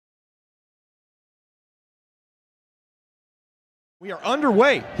We are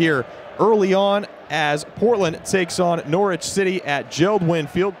underway here early on as Portland takes on Norwich City at Gerald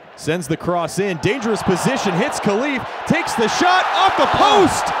Winfield. Sends the cross in, dangerous position, hits Khalif, takes the shot off the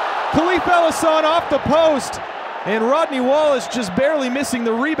post! Khalif Ellison off the post, and Rodney Wallace just barely missing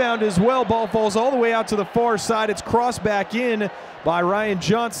the rebound as well. Ball falls all the way out to the far side. It's crossed back in by Ryan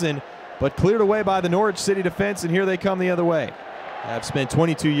Johnson, but cleared away by the Norwich City defense, and here they come the other way. I've spent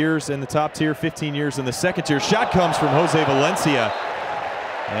 22 years in the top tier, 15 years in the second tier. Shot comes from Jose Valencia,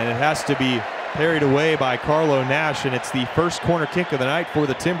 and it has to be parried away by Carlo Nash, and it's the first corner kick of the night for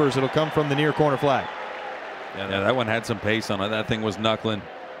the Timbers. It'll come from the near corner flag. Yeah, that one had some pace on it. That thing was knuckling.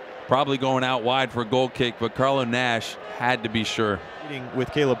 Probably going out wide for a goal kick, but Carlo Nash had to be sure.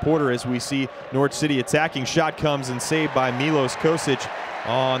 With Caleb Porter as we see Norwich City attacking. Shot comes and saved by Milos Kosic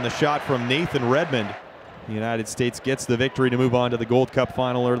on the shot from Nathan Redmond. The United States gets the victory to move on to the Gold Cup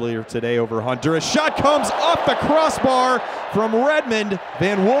final earlier today over Honduras. Shot comes off the crossbar from Redmond.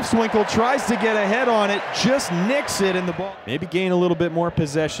 Van Wolfswinkel tries to get ahead on it, just nicks it, and the ball. Maybe gain a little bit more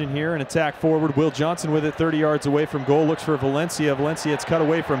possession here and attack forward. Will Johnson with it 30 yards away from goal. Looks for Valencia. Valencia, it's cut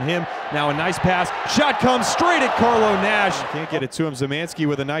away from him. Now a nice pass. Shot comes straight at Carlo Nash. Can't get it to him. Zemansky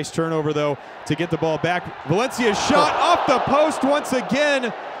with a nice turnover, though, to get the ball back. Valencia's shot off the post once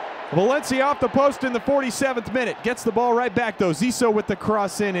again. Valencia off the post in the 47th minute. Gets the ball right back, though. Zizzo with the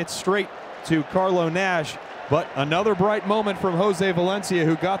cross in. It's straight to Carlo Nash. But another bright moment from Jose Valencia,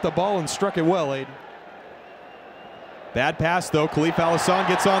 who got the ball and struck it well, Aiden. Bad pass, though. Khalif Ellison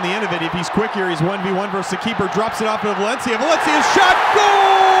gets on the end of it. If he's quick here, he's 1v1 versus the keeper. Drops it off to Valencia. Valencia's shot.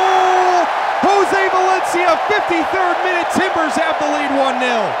 Goal! Jose Valencia, 53rd minute. Timbers have the lead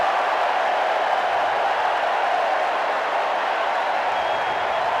 1-0.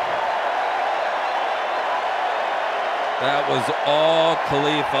 That was all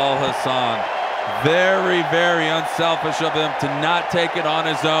Khalif Al-Hassan. Very, very unselfish of him to not take it on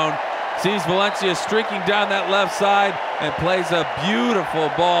his own. Sees Valencia streaking down that left side and plays a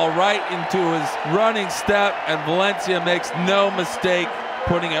beautiful ball right into his running step, and Valencia makes no mistake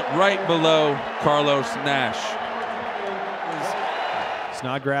putting it right below Carlos Nash.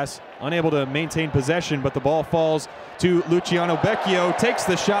 Snodgrass unable to maintain possession, but the ball falls to Luciano Becchio. Takes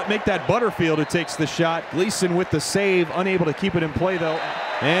the shot, make that Butterfield who takes the shot. Gleason with the save, unable to keep it in play though.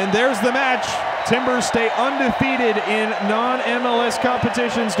 And there's the match. Timbers stay undefeated in non-MLS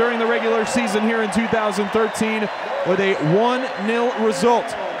competitions during the regular season here in 2013 with a 1-0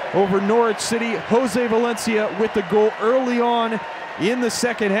 result over Norwich City. Jose Valencia with the goal early on in the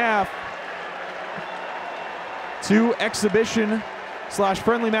second half. 2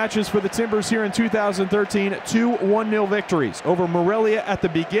 exhibition/friendly matches for the Timbers here in 2013. 2 1-0 victories over Morelia at the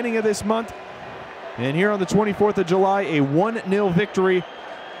beginning of this month. And here on the 24th of July, a 1-0 victory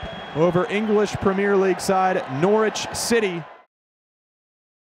over English Premier League side Norwich City.